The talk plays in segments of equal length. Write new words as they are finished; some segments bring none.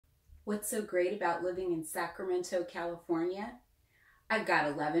What's so great about living in Sacramento, California? I've got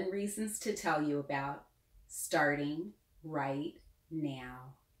 11 reasons to tell you about, starting right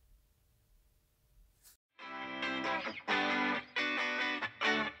now.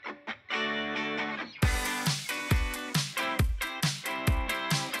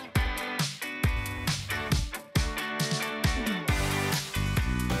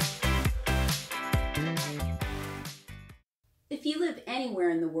 If you live anywhere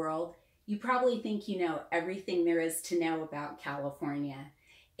in the world, you probably think you know everything there is to know about California,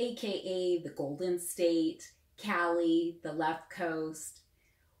 aka the Golden State, Cali, the left coast.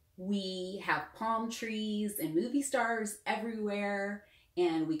 We have palm trees and movie stars everywhere,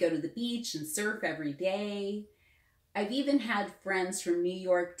 and we go to the beach and surf every day. I've even had friends from New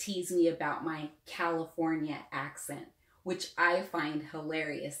York tease me about my California accent, which I find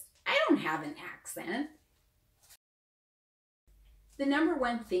hilarious. I don't have an accent. The number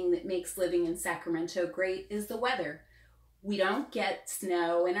one thing that makes living in Sacramento great is the weather. We don't get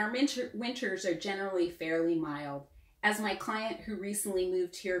snow, and our winters are generally fairly mild. As my client who recently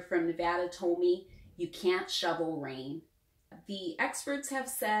moved here from Nevada told me, you can't shovel rain. The experts have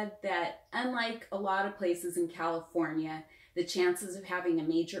said that unlike a lot of places in California, the chances of having a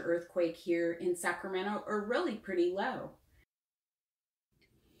major earthquake here in Sacramento are really pretty low.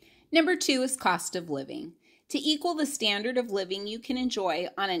 Number 2 is cost of living. To equal the standard of living you can enjoy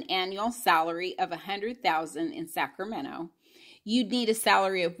on an annual salary of $100,000 in Sacramento, you'd need a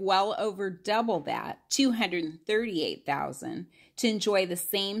salary of well over double that, $238,000, to enjoy the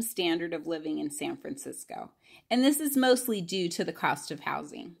same standard of living in San Francisco. And this is mostly due to the cost of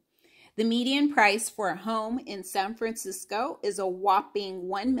housing. The median price for a home in San Francisco is a whopping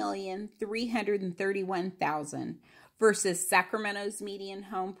 $1,331,000 versus Sacramento's median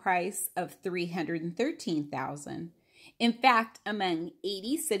home price of $313,000. In fact, among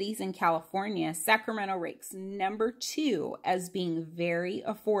 80 cities in California, Sacramento ranks number 2 as being very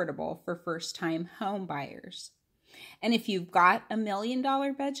affordable for first-time home buyers. And if you've got $1 million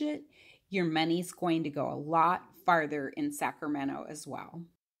budget, your money's going to go a lot farther in Sacramento as well.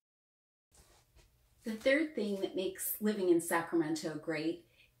 The third thing that makes living in Sacramento great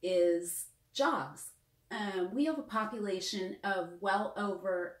is jobs. We have a population of well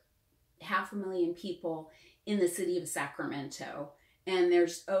over 500,000 people in the city of Sacramento, and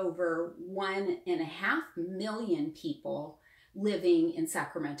there's over 1.5 million people living in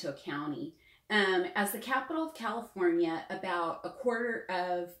Sacramento County. As the capital of California, about a quarter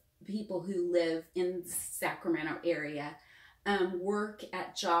of people who live in the Sacramento area work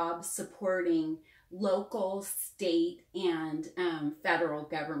at jobs supporting local, state, and federal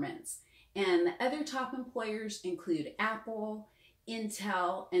governments. And the other top employers include Apple,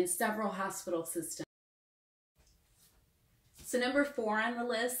 Intel, and several hospital systems. So number 4 on the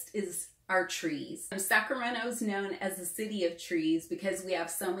list is our trees. Sacramento is known as the city of trees because we have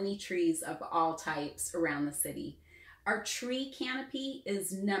so many trees of all types around the city. Our tree canopy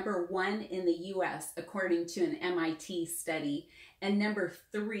is number 1 in the US according to an MIT study, and number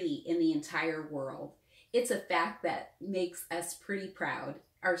 3 in the entire world. It's a fact that makes us pretty proud.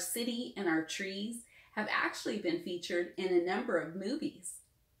 Our city and our trees have actually been featured in a number of movies.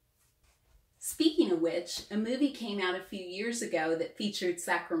 Speaking of which, a movie came out a few years ago that featured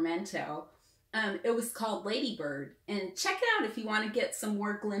Sacramento. It was called Lady Bird, and check it out if you want to get some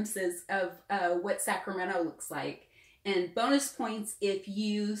more glimpses of what Sacramento looks like. And bonus points if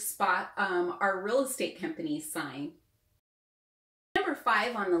you spot our real estate company's sign. Number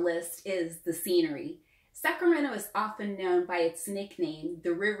 5 on the list is the scenery. Sacramento is often known by its nickname,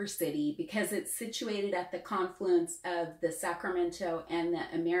 the River City, because it's situated at the confluence of the Sacramento and the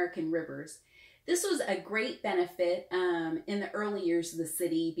American rivers. This was a great benefit in the early years of the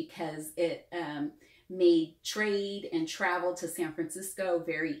city because it made trade and travel to San Francisco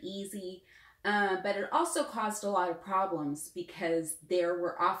very easy, but it also caused a lot of problems because there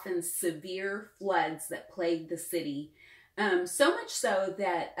were often severe floods that plagued the city. So much so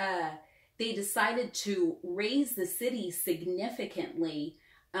that they decided to raise the city significantly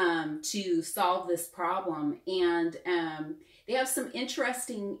to solve this problem. And they have some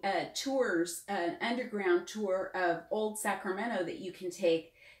interesting tours, an underground tour of old Sacramento that you can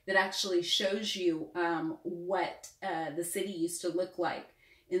take that actually shows you what the city used to look like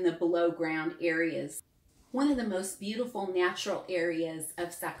in the below ground areas. One of the most beautiful natural areas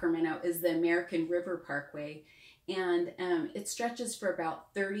of Sacramento is the American River Parkway. And it stretches for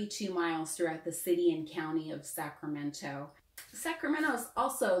about 32 miles throughout the city and county of Sacramento. Sacramento is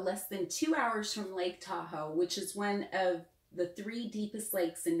also less than 2 hours from Lake Tahoe, which is one of the 3 deepest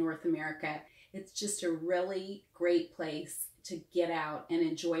lakes in North America. It's just a really great place to get out and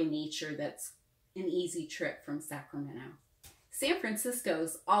enjoy nature that's an easy trip from Sacramento. San Francisco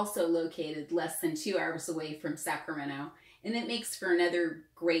is also located less than 2 hours away from Sacramento, and it makes for another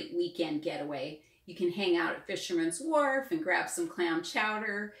great weekend getaway. You can hang out at Fisherman's Wharf and grab some clam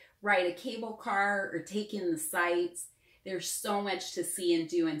chowder, ride a cable car, or take in the sights. There's so much to see and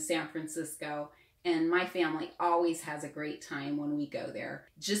do in San Francisco, and my family always has a great time when we go there.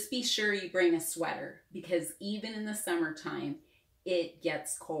 Just be sure you bring a sweater, because even in the summertime, it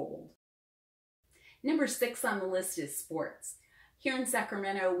gets cold. Number 6 on the list is sports. Here in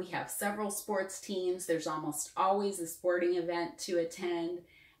Sacramento, we have several sports teams. There's almost always a sporting event to attend.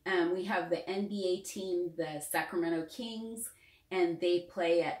 We have the NBA team, the Sacramento Kings, and they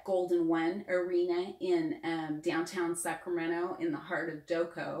play at Golden One Arena in downtown Sacramento in the heart of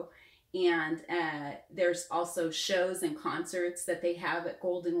Doco. And there's also shows and concerts that they have at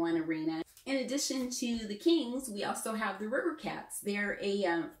Golden One Arena. In addition to the Kings, we also have the River Cats. They're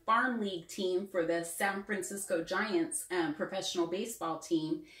a farm league team for the San Francisco Giants professional baseball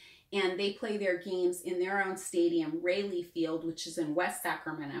team, and they play their games in their own stadium, Rayleigh Field, which is in West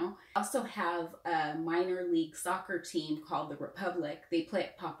Sacramento. We also have a minor league soccer team called the Republic. They play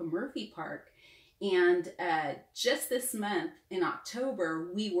at Papa Murphy Park. And just this month, in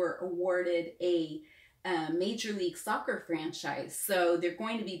October, we were awarded a Major League Soccer franchise. So they're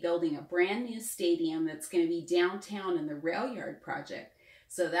going to be building a brand new stadium that's going to be downtown in the Rail Yard project.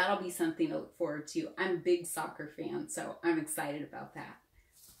 So that'll be something to look forward to. I'm a big soccer fan, so I'm excited about that.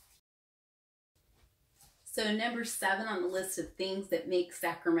 So number 7 on the list of things that make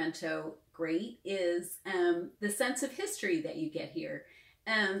Sacramento great is the sense of history that you get here.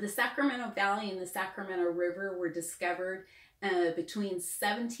 The Sacramento Valley and the Sacramento River were discovered between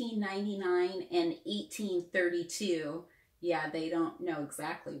 1799 and 1832. Yeah, they don't know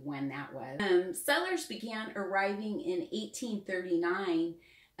exactly when that was. Settlers began arriving in 1839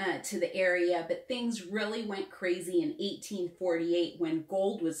 to the area, but things really went crazy in 1848 when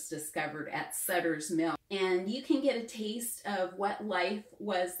gold was discovered at Sutter's Mill. And you can get a taste of what life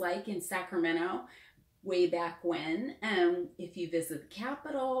was like in Sacramento way back when. If you visit the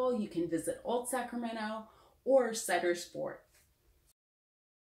Capitol, you can visit Old Sacramento or Sutter's Fort.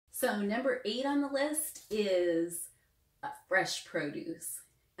 So number 8 on the list is fresh produce.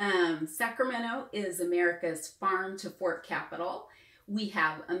 Sacramento is America's farm to fork capital. We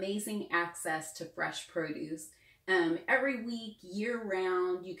have amazing access to fresh produce. Every week,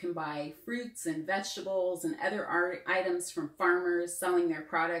 year-round, you can buy fruits and vegetables and other items from farmers selling their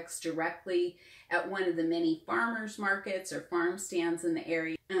products directly at one of the many farmers markets or farm stands in the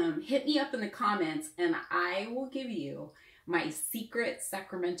area. Hit me up in the comments and I will give you my secret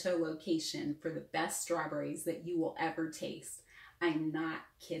Sacramento location for the best strawberries that you will ever taste. I'm not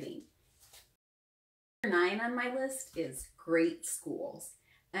kidding. Number 9 on my list is great schools.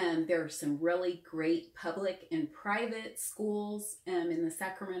 There are some really great public and private schools in the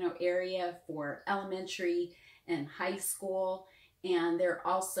Sacramento area for elementary and high school. And there are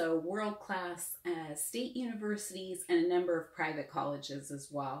also world-class state universities and a number of private colleges as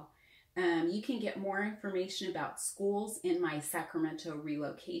well. You can get more information about schools in my Sacramento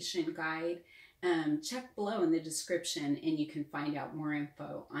relocation guide. Check below in the description and you can find out more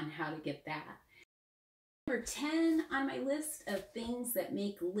info on how to get that. Number 10 on my list of things that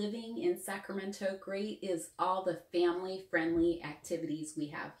make living in Sacramento great is all the family-friendly activities we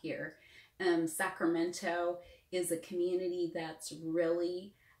have here. Sacramento is a community that's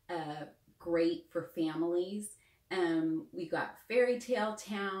really great for families. We got Fairy Tale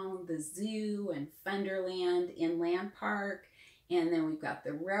Town, the zoo, and Funderland Inland Park, and then we've got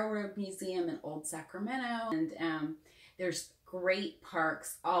the Railroad Museum in Old Sacramento, and there's great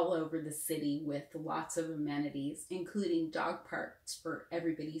parks all over the city with lots of amenities, including dog parks for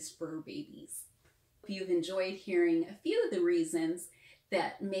everybody's fur babies. If you've enjoyed hearing a few of the reasons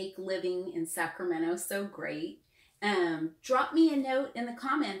that make living in Sacramento so great, drop me a note in the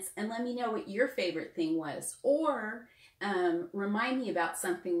comments and let me know what your favorite thing was, or remind me about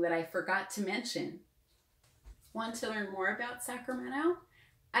something that I forgot to mention. Want to learn more about Sacramento?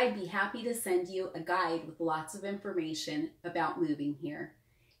 I'd be happy to send you a guide with lots of information about moving here.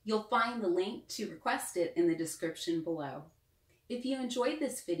 You'll find the link to request it in the description below. If you enjoyed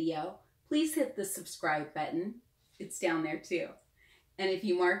this video, please hit the subscribe button. It's down there too. And if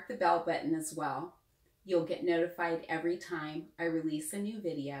you mark the bell button as well, you'll get notified every time I release a new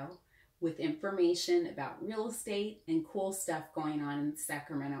video with information about real estate and cool stuff going on in the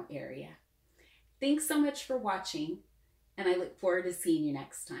Sacramento area. Thanks so much for watching, and I look forward to seeing you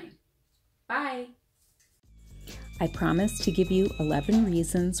next time. Bye! I promised to give you 11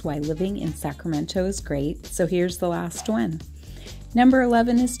 reasons why living in Sacramento is great, so here's the last one. Number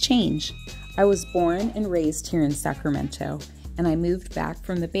 11 is change. I was born and raised here in Sacramento, and I moved back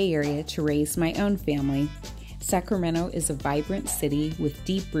from the Bay Area to raise my own family. Sacramento is a vibrant city with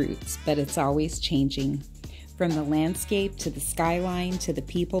deep roots, but it's always changing. From the landscape to the skyline to the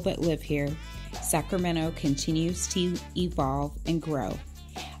people that live here, Sacramento continues to evolve and grow.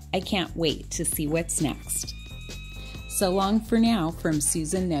 I can't wait to see what's next. So long for now from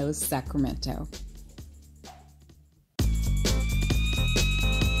Susan Knows Sacramento.